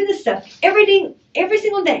 And I do this stuff every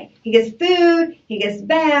single day. He gets food, he gets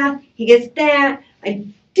bath, he gets that. I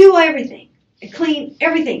do everything. I clean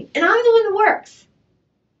everything. And I'm the one that works.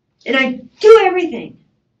 And I do everything.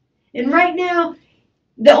 And right now,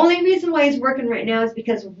 the only reason why he's working right now is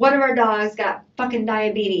because one of our dogs got fucking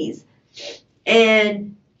diabetes.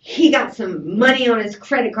 And he got some money on his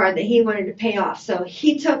credit card that he wanted to pay off. So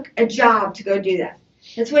he took a job to go do that.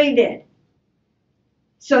 That's what he did.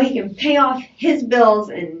 So he can pay off his bills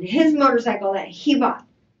and his motorcycle that he bought.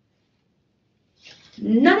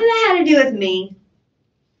 None of that had to do with me.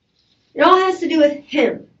 It all has to do with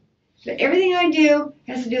him. But everything I do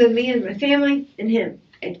has to do with me and my family and him.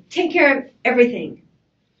 I take care of everything.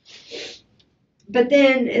 But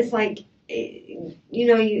then it's like,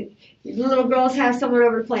 the little girls have someone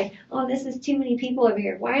over to play. Oh, this is too many people over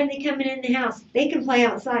here. Why are they coming in the house? They can play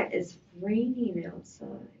outside. It's raining outside.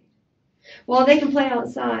 Well, they can play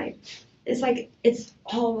outside. It's like, it's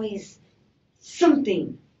always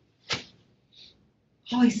something.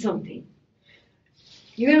 Always something.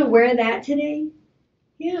 You're going to wear that today?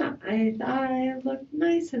 Yeah, I thought I looked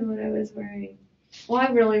nice in what I was wearing. Well,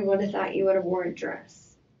 I really would have thought you would have worn a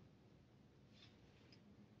dress.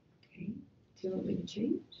 Okay, do you want me to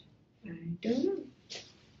change? I don't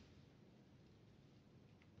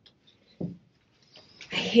know.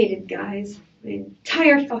 I hated guys my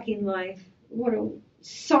entire fucking life. What a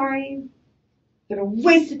sorry, but a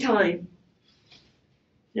waste of time.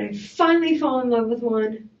 And I finally fall in love with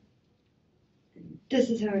one. And this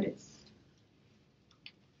is how it is.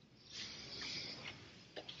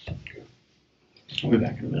 I'll be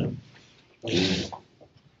back in a minute. And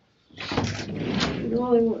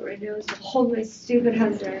all I want right now is to hold my stupid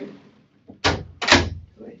husband,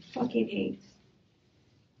 who I fucking hate.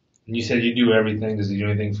 And you said you do everything. Does he do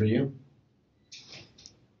anything for you?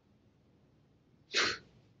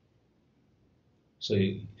 So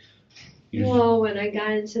you Well, when I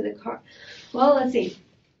got into the car, well, let's see.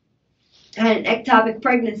 I had an ectopic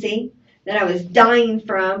pregnancy that I was dying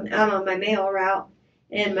from out on my mail route.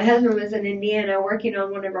 And my husband was in Indiana working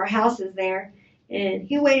on one of our houses there. And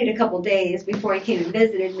he waited a couple days before he came and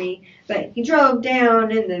visited me. But he drove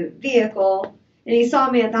down in the vehicle and he saw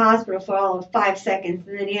me at the hospital for all of 5 seconds.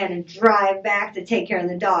 And then he had to drive back to take care of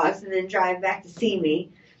the dogs and then drive back to see me.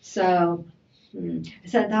 So I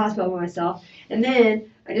sat at the hospital by myself. And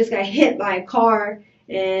then I just got hit by a car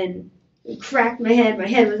and cracked my head. My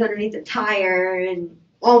head was underneath the tire and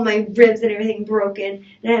all my ribs and everything broken.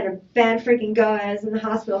 And I had a bad freaking go. I was in the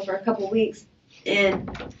hospital for a couple weeks.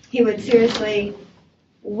 And he would seriously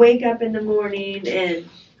wake up in the morning and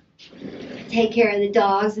take care of the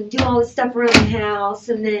dogs and do all the stuff around the house.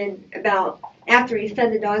 And then after he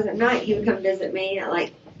fed the dogs at night, he would come visit me at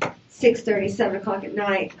like 6:30, 7 o'clock at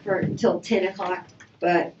night until 10 o'clock.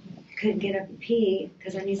 But I couldn't get up and pee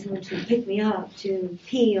because I need someone to pick me up to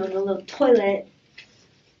pee on the little toilet.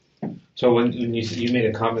 So when you made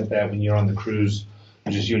a comment that when you're on the cruise,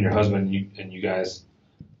 it's just you and your husband, and you guys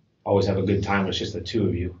always have a good time. It's just the two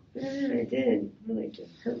of you. I did. Really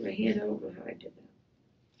just hurt my hand. I don't know how I did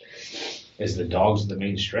that. Is the dogs the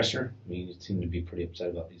main stressor? I mean, you seem to be pretty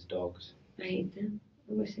upset about these dogs. I hate them.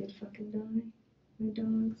 I wish they'd fucking die. My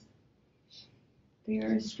dogs. They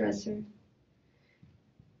are a stressor.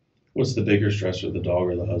 What's the bigger stressor, the dog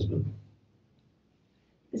or the husband?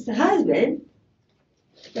 It's the husband.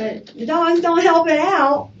 But the dogs don't help it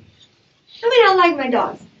out. I mean, I like my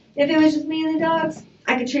dogs. If it was just me and the dogs,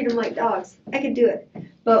 I could treat them like dogs. I could do it.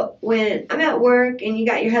 But when I'm at work and you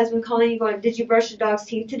got your husband calling you going, did you brush the dog's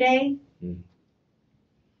teeth today?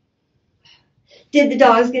 Did the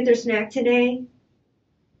dogs get their snack today?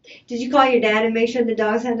 Did you call your dad and make sure the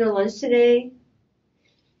dogs had their lunch today?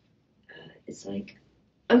 It's like,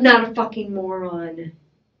 I'm not a fucking moron.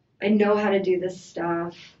 I know how to do this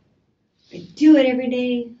stuff. I do it every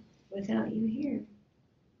day without you here.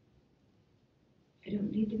 I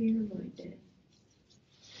don't need to be reminded.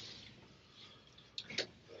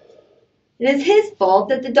 And it's his fault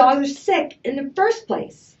that the dogs are sick in the first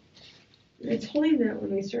place. And I told him that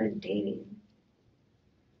when we started dating.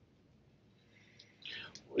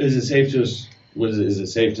 Is it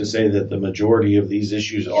safe to say that the majority of these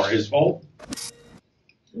issues are his fault?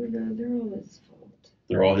 Oh, no, they're all his fault.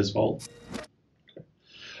 They're all his fault. Okay.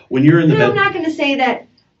 When you're in the I'm not going to say that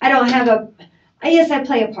I don't have yes, I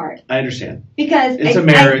play a part. I understand. Because it's a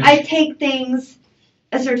marriage. I take things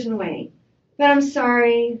a certain way. But I'm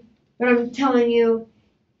sorry. But I'm telling you,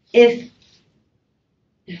 if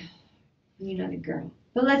you're not a girl,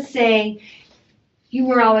 but let's say you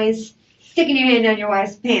were always sticking your hand down your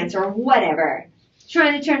wife's pants or whatever,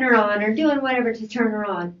 trying to turn her on or doing whatever to turn her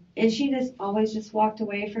on, and she just always just walked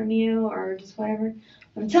away from you or just whatever,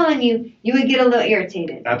 I'm telling you, you would get a little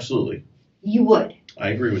irritated. Absolutely. You would. I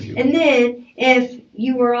agree with you. And then if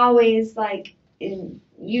you were always like,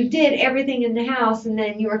 you did everything in the house and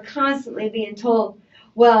then you were constantly being told,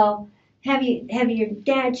 well, have your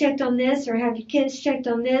dad checked on this or have your kids checked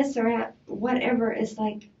on this or whatever. It's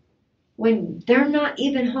like when they're not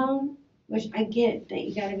even home, which I get that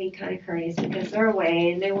you got to be kind of crazy because they're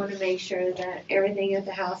away and they want to make sure that everything at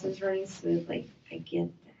the house is running smoothly. I get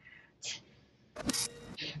that.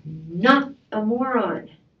 I'm not a moron.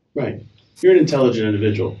 Right. You're an intelligent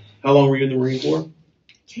individual. How long were you in the Marine Corps?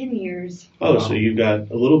 10 years. Oh, so you've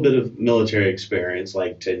got a little bit of military experience,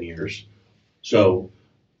 like 10 years. So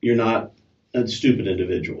you're not a stupid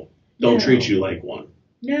individual. Don't treat you like one.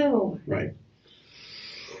 No. Right.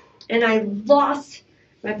 And I lost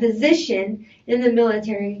my position in the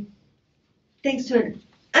military thanks to an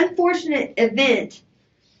unfortunate event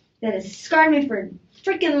that has scarred me for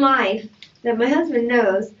freaking life that my husband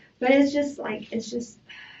knows, but it's just like, it's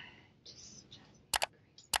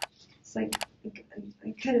like,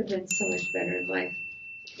 I could have been so much better in life.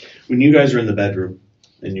 When you guys are in the bedroom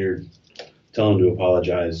and you're telling him to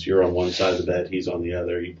apologize, you're on one side of the bed, he's on the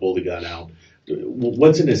other, you pull the gun out.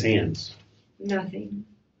 What's in his hands? Nothing.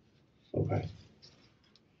 Okay.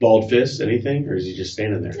 Balled fist, anything, or is he just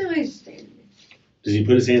standing there? No, he's just standing there. Does he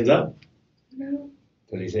put his hands up? No.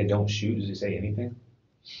 Does he say don't shoot? Does he say anything?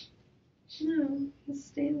 No, he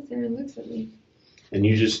stands there and looks at me. And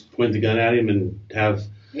you just point the gun at him and have...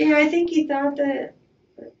 Yeah, I think he thought that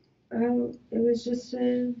it was just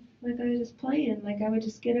like I was just playing, like I would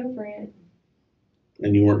just get over it.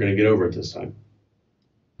 And you weren't going to get over it this time?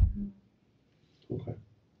 Okay.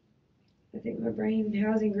 I think my brain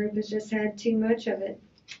housing group has just had too much of it.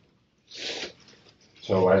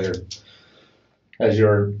 So as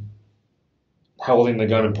you're holding the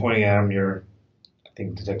gun and pointing at him, I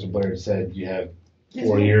think Detective Blair said you have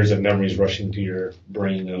 4 years of memories rushing to your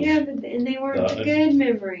brain. Yeah, and they weren't the good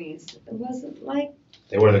memories. It wasn't like...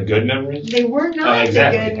 They were the good memories? They were not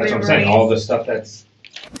exactly. the good That's memories. what I'm saying. All the stuff that's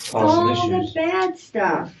causing issues. All the bad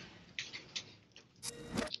stuff.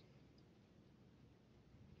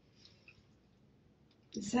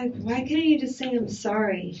 It's like, why can't you just say I'm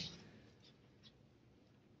sorry?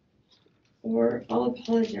 Or I'll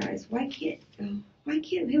apologize. Why can't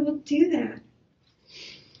people do that?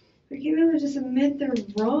 Why can't people just admit they're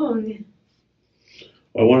wrong?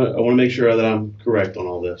 I want to make sure that I'm correct on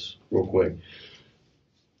all this real quick.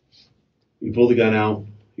 You pulled the gun out.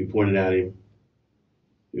 You pointed at him.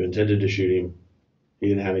 You intended to shoot him. He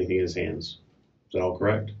didn't have anything in his hands. Is that all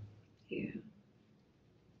correct? Yeah.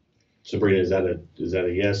 Sabrina, is that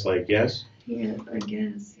a yes? Like yes? Yeah, I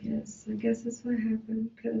guess. Yes, I guess that's what happened.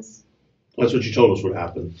 Cause that's what you told us would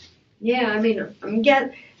happen. Yeah, I mean,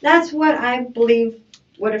 that's what I believe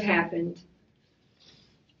would have happened.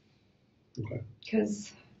 Okay.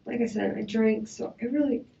 Because, like I said, I drink, so I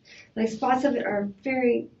really, like, spots of it are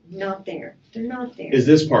very not there. They're not there. Is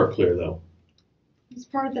this part clear, though? This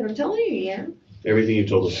part that I'm telling you, yeah. Everything you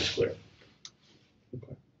told us is clear.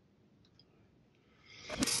 Okay.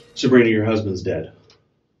 Sabrina, your husband's dead.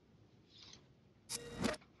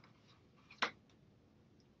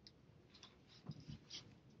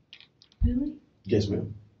 Really? Yes,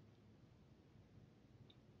 ma'am.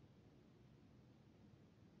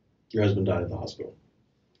 Your husband died at the hospital.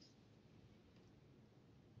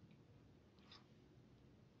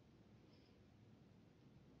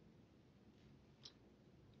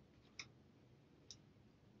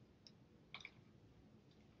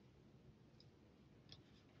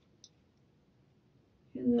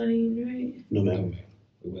 You're lying, right? No, ma'am.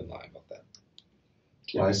 We wouldn't lie about that.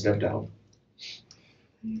 Well, I stepped out.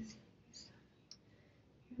 You're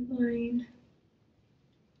lying.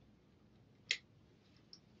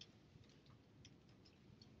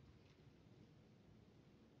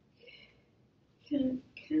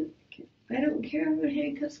 I don't care about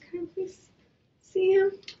handcuffs. Can I please see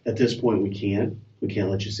him? At this point, we can't. We can't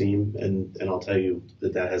let you see him, and I'll tell you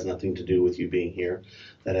that has nothing to do with you being here.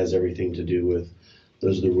 That has everything to do with,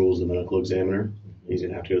 those are the rules of the medical examiner. He's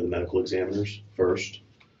going to have to go to the medical examiners first.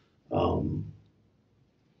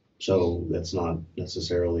 So that's not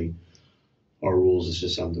necessarily our rules. It's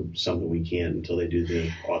just something we can't, until they do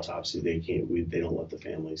the autopsy. They don't let the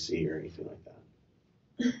family see or anything like that.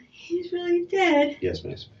 He's really dead. Yes,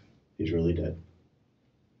 ma'am. He's really dead.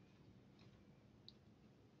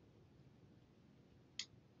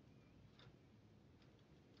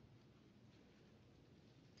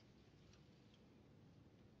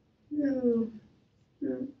 No.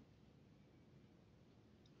 No.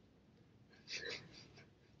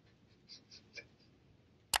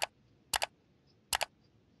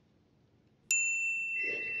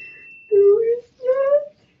 No, it's not.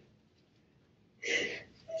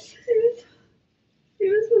 He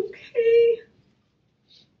was okay.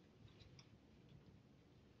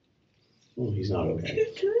 Well, he's not okay.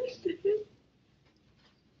 He's not dead.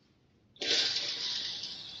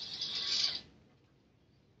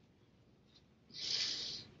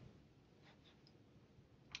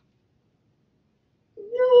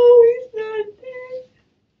 No, he's not dead.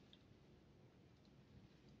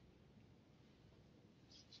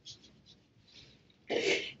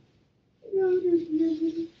 No.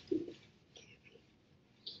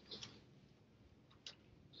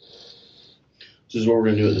 This is what we're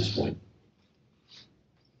going to do at this point.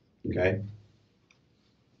 Okay?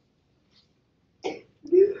 No.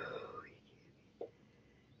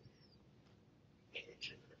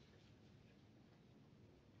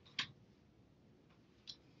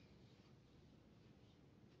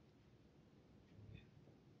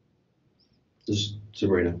 This is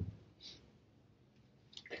Sabrina.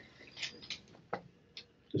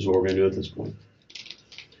 This is what we're going to do at this point.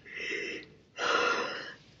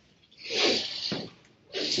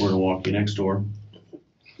 We're going to walk you next door,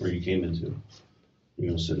 where you came into. You're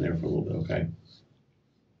going to sit in there for a little bit, okay?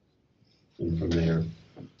 And from there,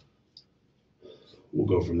 we'll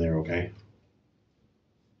go from there, okay?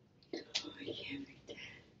 Oh, I can't be dead.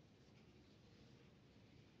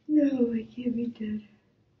 No, I can't be dead.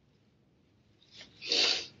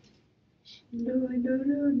 No,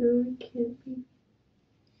 I can't be.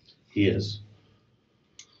 He is.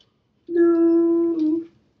 No.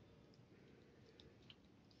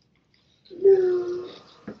 No.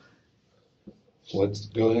 Let's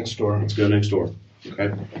go next door. Let's go next door.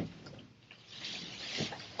 Okay.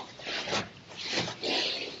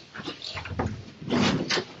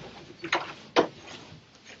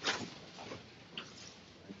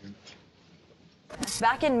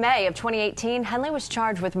 Back in May of 2018, Hendley was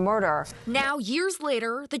charged with murder. Now, years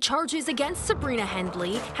later, the charges against Sabrina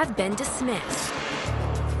Hendley have been dismissed.